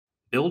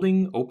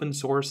Building Open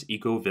Source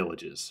Eco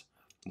Villages.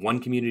 One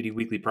Community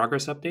Weekly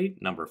Progress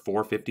Update, number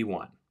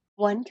 451.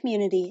 One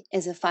Community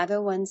is a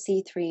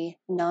 501c3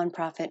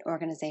 nonprofit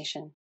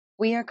organization.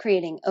 We are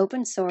creating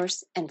open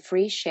source and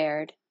free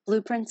shared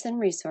blueprints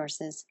and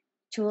resources,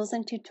 tools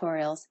and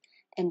tutorials,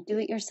 and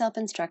do-it-yourself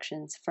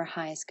instructions for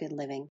highest good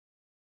living.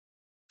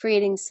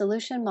 Creating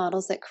solution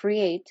models that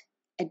create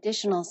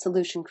additional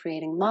solution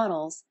creating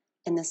models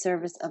in the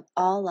service of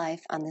all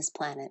life on this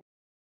planet.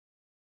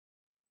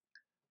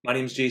 My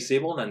name is Jay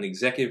Sable, and I'm the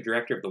Executive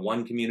Director of the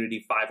One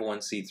Community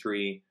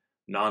 501c3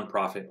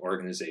 nonprofit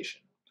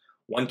organization.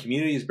 One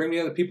Community is bringing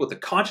together people with the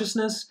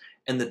consciousness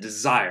and the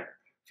desire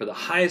for the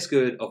highest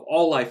good of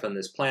all life on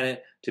this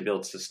planet to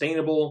build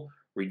sustainable,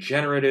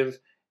 regenerative,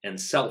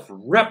 and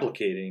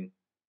self-replicating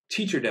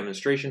teacher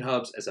demonstration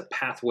hubs as a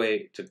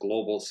pathway to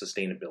global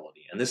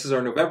sustainability. And this is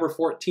our November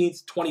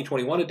 14th,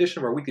 2021 edition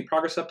of our Weekly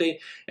Progress Update.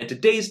 And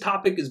today's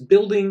topic is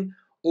building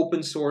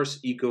open source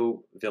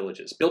eco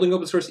villages. Building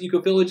open source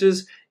eco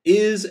villages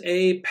is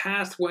a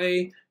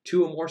pathway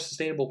to a more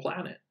sustainable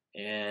planet.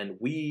 And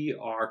we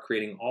are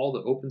creating all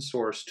the open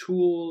source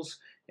tools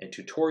and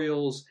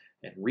tutorials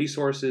and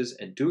resources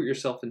and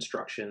do-it-yourself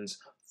instructions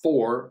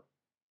for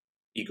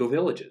eco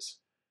villages.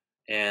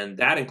 And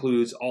that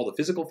includes all the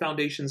physical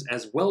foundations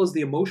as well as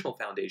the emotional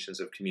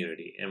foundations of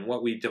community. And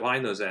what we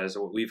define those as,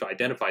 or what we've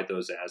identified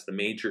those as, the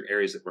major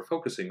areas that we're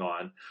focusing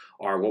on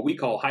are what we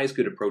call highest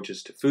good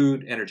approaches to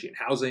food, energy, and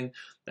housing.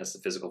 That's the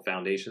physical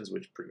foundations,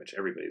 which pretty much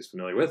everybody is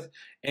familiar with.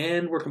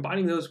 And we're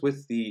combining those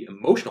with the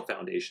emotional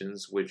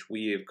foundations, which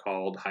we have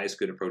called highest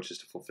good approaches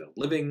to fulfilled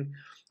living,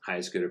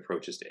 highest good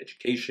approaches to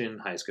education,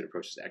 highest good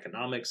approaches to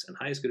economics, and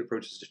highest good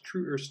approaches to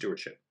true earth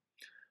stewardship.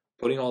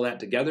 Putting all that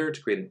together to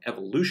create an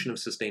evolution of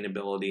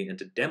sustainability and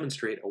to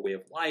demonstrate a way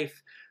of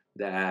life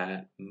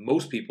that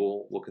most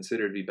people will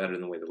consider to be better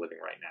than the way they're living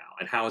right now.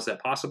 And how is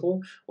that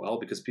possible? Well,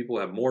 because people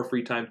have more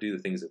free time to do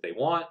the things that they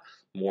want,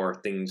 more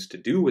things to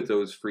do with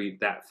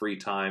that free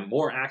time,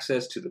 more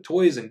access to the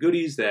toys and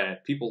goodies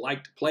that people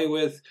like to play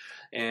with,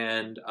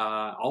 and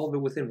all of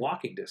it within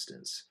walking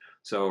distance.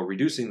 So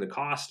reducing the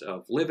cost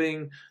of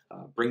living,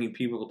 bringing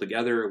people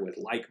together with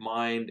like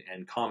mind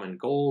and common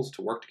goals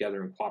to work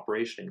together in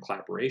cooperation and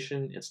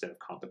collaboration instead of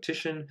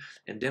competition,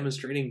 and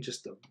demonstrating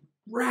just the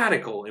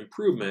radical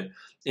improvement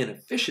in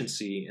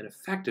efficiency and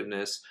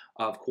effectiveness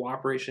of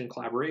cooperation and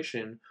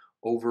collaboration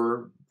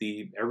over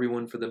the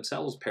everyone for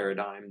themselves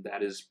paradigm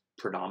that is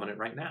predominant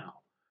right now.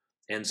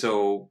 And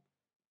so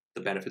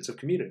the benefits of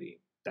community.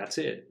 That's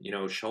it,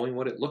 showing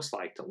what it looks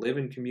like to live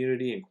in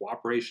community and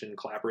cooperation and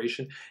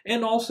collaboration,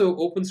 and also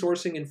open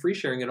sourcing and free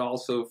sharing it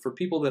also for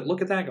people that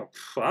look at that and go,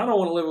 I don't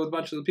want to live with a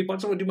bunch of the people, I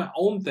just want to do my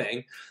own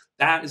thing.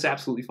 That is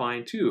absolutely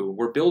fine too.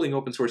 We're building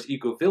open source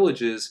eco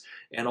villages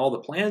and all the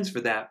plans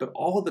for that, but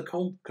all of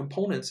the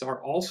components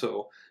are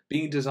also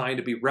being designed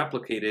to be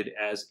replicated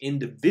as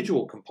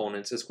individual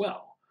components as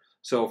well.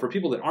 So for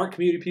people that aren't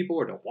community people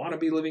or don't want to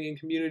be living in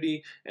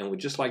community and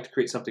would just like to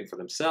create something for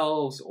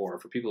themselves, or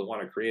for people that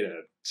want to create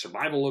a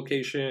survival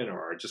location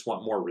or just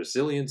want more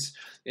resilience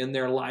in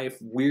their life,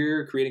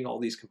 we're creating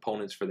all these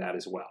components for that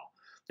as well.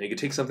 Now you could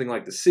take something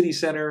like the city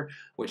center,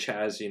 which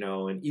has,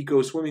 an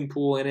eco swimming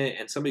pool in it,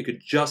 and somebody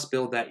could just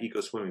build that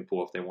eco swimming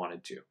pool if they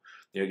wanted to.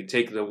 You could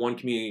take the One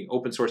Community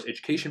open source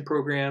education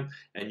program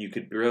and you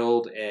could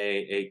build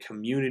a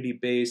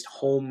community-based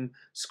home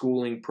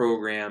schooling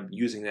program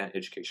using that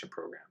education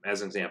program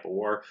as an example.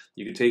 Or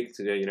you could take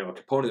a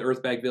component of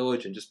the Earthbag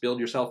Village and just build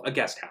yourself a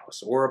guest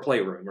house or a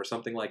playroom or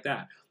something like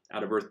that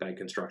out of Earthbag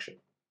construction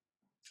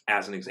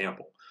as an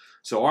example.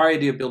 So our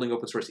idea of building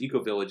open source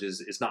eco villages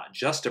is not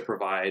just to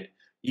provide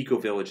eco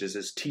villages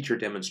as teacher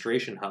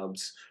demonstration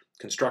hubs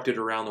constructed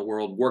around the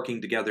world,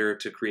 working together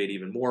to create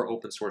even more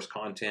open source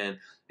content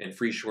and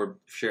free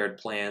shared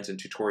plans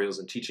and tutorials,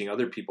 and teaching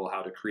other people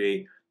how to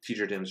create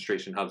teacher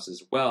demonstration hubs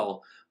as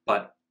well,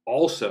 but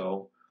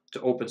also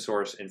to open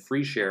source and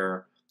free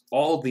share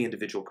all of the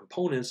individual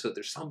components so that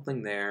there's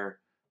something there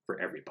for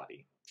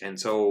everybody. And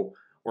so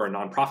we're a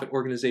nonprofit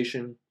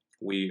organization.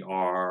 We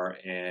are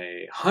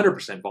a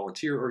 100%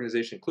 volunteer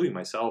organization, including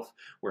myself.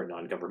 We're a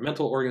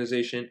non-governmental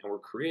organization, and we're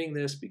creating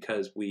this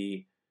because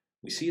we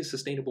see a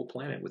sustainable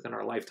planet within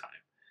our lifetime,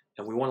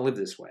 and we want to live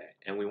this way,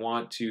 and we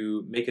want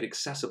to make it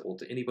accessible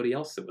to anybody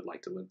else that would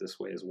like to live this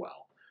way as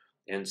well.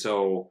 And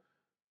so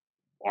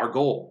our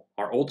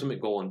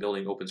ultimate goal in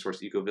building open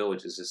source eco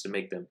villages is to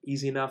make them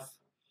easy enough,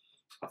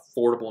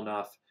 affordable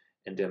enough,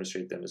 and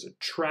demonstrate them as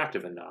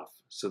attractive enough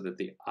so that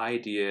the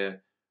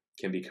idea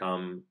can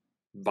become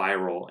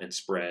viral and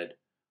spread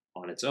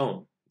on its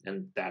own.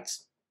 And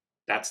that's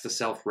the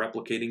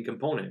self-replicating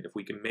component. If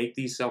we can make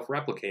these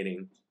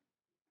self-replicating,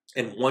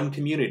 and one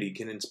community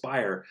can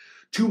inspire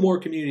 2 more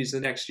communities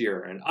the next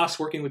year, and us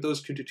working with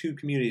those 2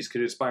 communities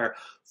could inspire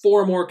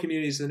 4 more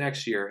communities the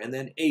next year, and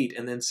then 8,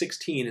 and then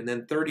 16, and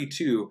then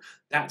 32.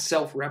 That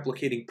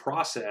self-replicating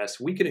process,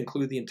 we could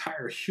include the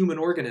entire human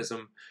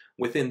organism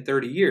within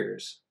 30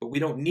 years, but we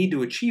don't need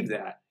to achieve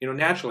that.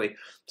 Naturally,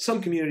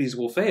 some communities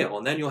will fail,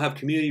 and then you'll have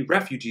community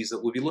refugees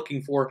that will be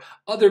looking for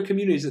other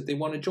communities that they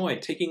want to join,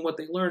 taking what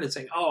they learned and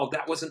saying, oh,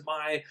 that wasn't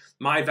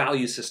my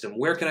value system.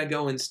 Where can I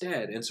go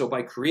instead? And so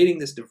by creating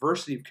this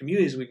diversity of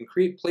communities, we can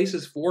create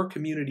places for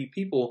community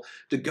people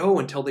to go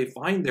until they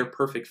find their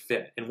perfect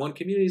fit. And one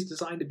community is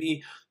designed to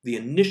be the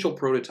initial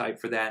prototype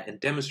for that,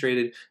 and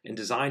demonstrated and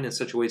designed in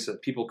such a way so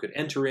that people could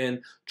enter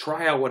in,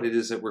 try out what it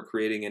is that we're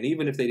creating, and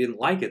even if they didn't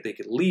like it, they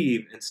could leave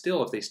and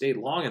still, if they stayed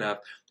long enough,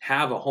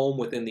 have a home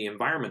within the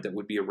environment that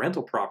would be a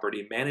rental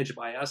property managed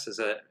by us as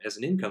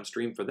an income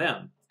stream for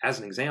them, as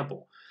an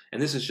example.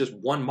 And this is just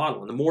one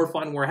model. And the more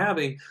fun we're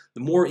having,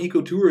 the more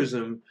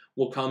ecotourism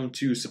will come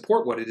to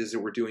support what it is that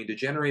we're doing to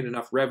generate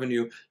enough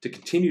revenue to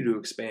continue to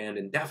expand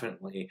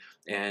indefinitely,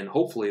 and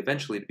hopefully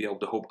eventually to be able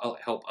to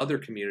help other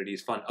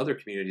communities, fund other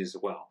communities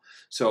as well.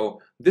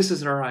 So this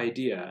is our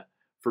idea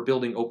for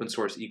building open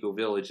source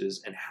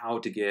eco-villages, and how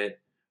to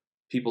get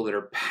people that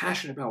are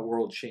passionate about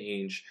world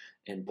change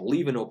and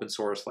believe in open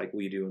source like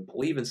we do, and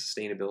believe in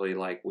sustainability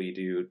like we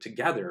do,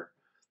 together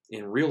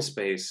in real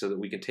space, so that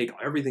we can take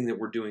everything that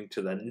we're doing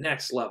to the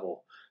next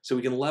level, so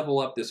we can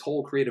level up this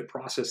whole creative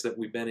process that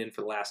we've been in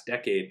for the last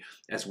decade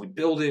as we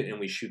build it and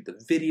we shoot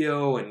the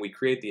video and we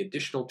create the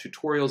additional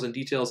tutorials and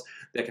details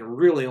that can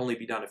really only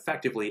be done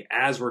effectively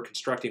as we're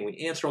constructing.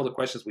 We answer all the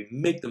questions, we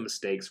make the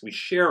mistakes, we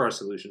share our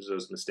solutions to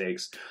those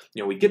mistakes.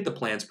 We get the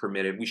plans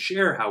permitted, we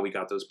share how we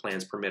got those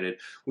plans permitted,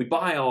 we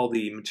buy all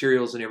the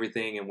materials and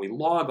everything, and we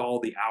log all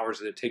the hours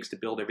that it takes to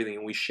build everything,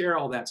 and we share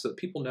all that so that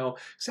people know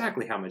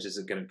exactly how much is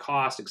it going to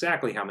cost,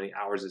 exactly how many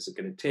hours is it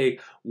going to take,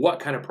 what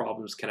kind of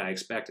problems can I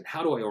expect, and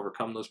how do I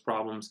overcome those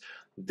problems.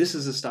 This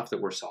is the stuff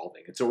that we're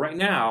solving. And so right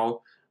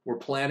now, we're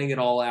planning it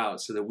all out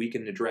so that we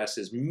can address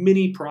as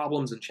many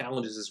problems and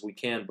challenges as we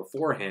can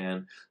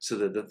beforehand, so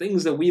that the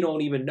things that we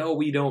don't even know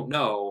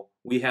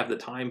we have the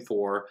time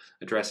for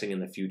addressing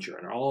in the future.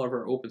 And all of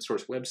our open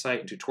source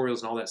website and tutorials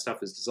and all that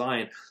stuff is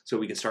designed so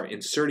we can start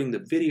inserting the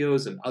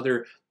videos and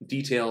other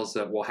details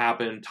that will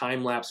happen,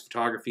 time-lapse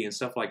photography and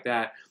stuff like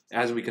that,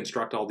 as we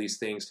construct all these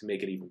things to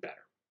make it even better.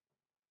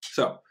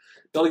 So,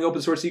 building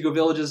open source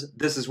eco-villages,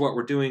 this is what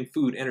we're doing: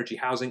 food, energy,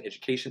 housing,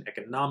 education,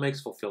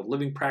 economics, fulfilled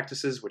living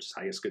practices, which is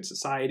highest good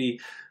society,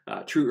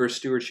 true earth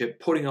stewardship,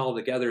 putting all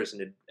together as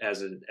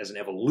an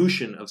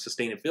evolution of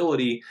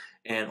sustainability,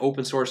 and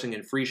open sourcing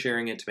and free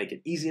sharing it to make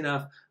it easy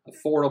enough,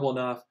 affordable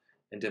enough,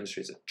 and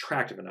demonstrates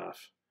attractive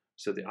enough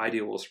so the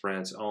idea will spread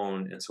its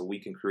own, and so we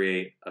can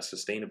create a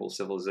sustainable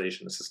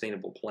civilization, a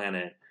sustainable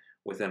planet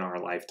within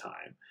our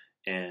lifetime,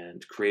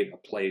 and create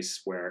a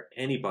place where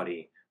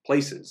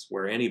places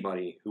where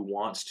anybody who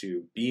wants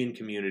to be in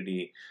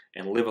community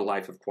and live a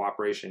life of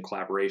cooperation and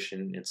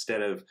collaboration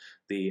instead of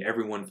the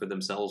everyone for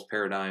themselves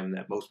paradigm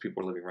that most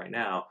people are living right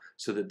now,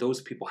 so that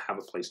those people have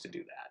a place to do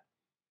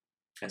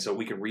that. And so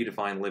we can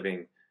redefine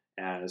living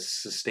as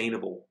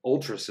sustainable,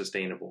 ultra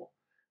sustainable,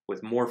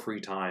 with more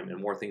free time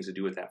and more things to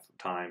do with that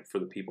time for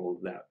the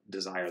people that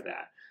desire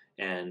that,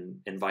 and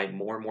invite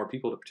more and more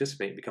people to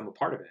participate and become a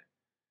part of it.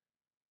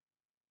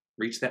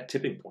 Reach that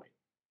tipping point.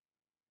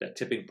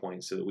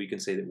 So that we can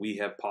say that we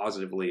have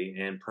positively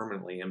and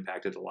permanently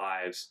impacted the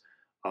lives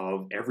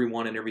of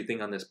everyone and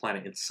everything on this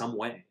planet in some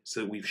way, so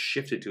that we've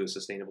shifted to a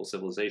sustainable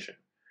civilization.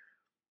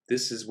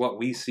 This is what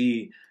we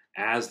see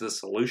as the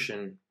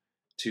solution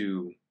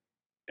to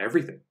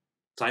everything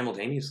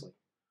simultaneously: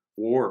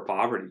 war,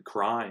 poverty,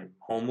 crime,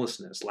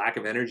 homelessness, lack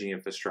of energy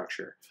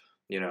infrastructure,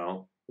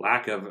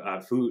 lack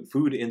of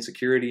food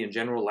insecurity in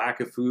general,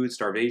 lack of food,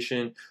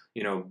 starvation,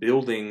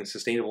 building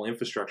sustainable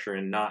infrastructure,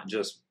 and not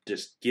just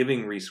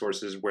giving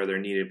resources where they're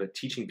needed, but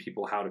teaching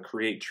people how to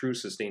create true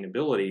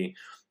sustainability,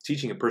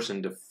 teaching a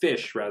person to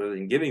fish rather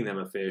than giving them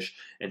a fish,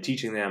 and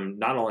teaching them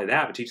not only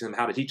that, but teaching them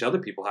how to teach other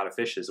people how to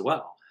fish as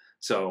well.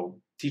 So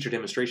teacher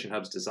demonstration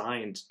hubs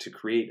designed to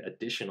create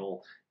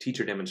additional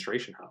teacher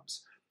demonstration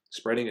hubs,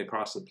 spreading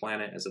across the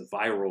planet as a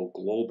viral,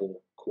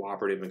 global,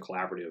 cooperative and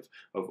collaborative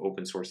of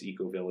open source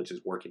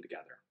eco-villages working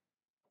together.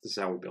 This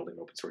is how we're building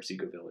open source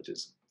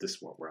eco-villages. This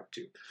is what we're up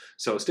to.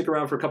 So stick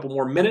around for a couple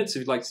more minutes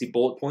if you'd like to see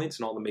bullet points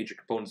and all the major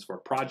components of our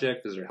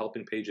project. Visit our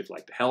helping page if you'd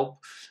like to help.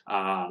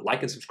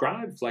 Like and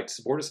subscribe if you'd like to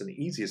support us in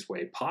the easiest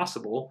way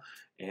possible.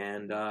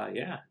 And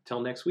yeah,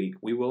 until next week,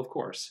 we will, of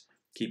course,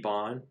 keep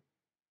on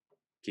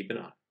keeping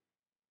on.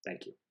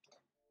 Thank you.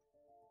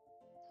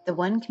 The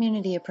one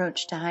community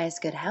approach to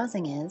highest good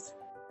housing is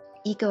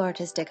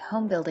eco-artistic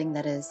home building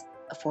that is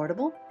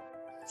affordable,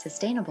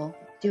 sustainable,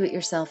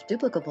 do-it-yourself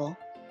duplicable,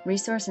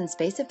 resource and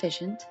space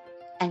efficient,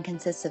 and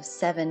consists of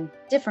 7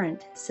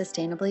 different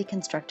sustainably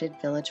constructed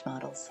village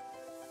models.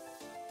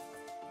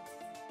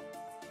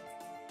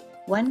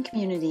 One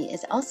Community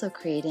is also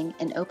creating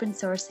an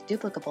open-source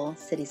duplicable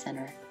city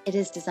center. It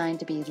is designed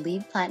to be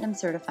LEED Platinum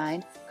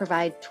certified,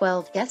 provide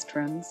 12 guest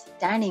rooms,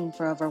 dining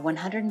for over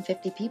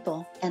 150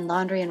 people, and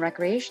laundry and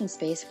recreation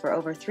space for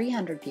over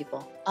 300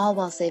 people, all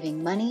while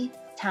saving money,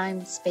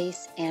 time,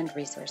 space, and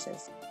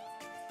resources.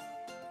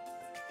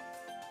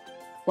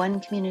 One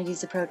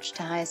Community's approach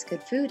to highest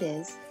good food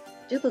is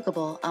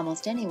duplicable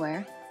almost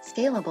anywhere,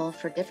 scalable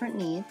for different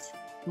needs,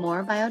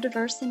 more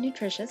biodiverse and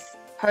nutritious,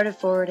 part of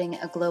forwarding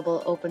a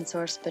global open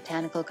source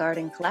botanical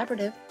garden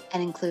collaborative,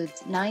 and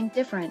includes 9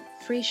 different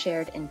free,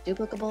 shared, and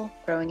duplicable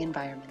growing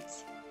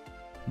environments.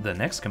 The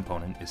next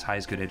component is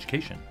highest good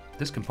education.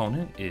 This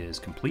component is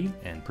complete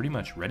and pretty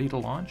much ready to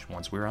launch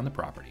once we're on the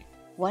property.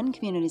 One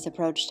Community's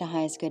approach to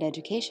highest good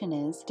education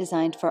is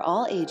designed for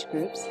all age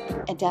groups,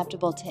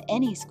 adaptable to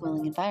any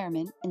schooling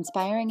environment,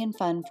 inspiring and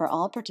fun for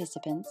all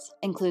participants,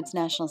 includes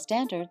national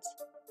standards,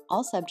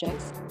 all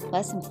subjects,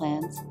 lesson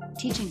plans,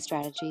 teaching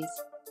strategies,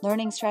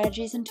 learning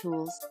strategies and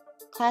tools,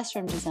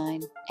 classroom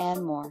design,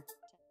 and more.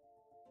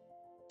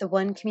 The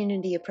One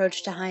Community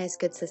approach to highest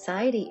good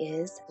society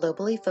is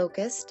globally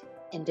focused,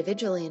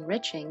 individually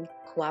enriching,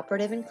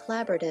 cooperative and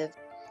collaborative,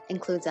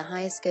 includes a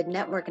highest good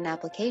network and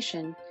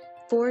application,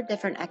 4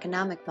 different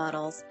economic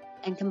models,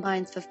 and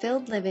combines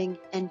fulfilled living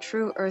and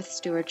true Earth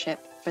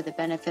stewardship for the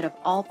benefit of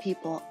all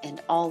people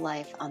and all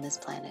life on this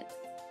planet.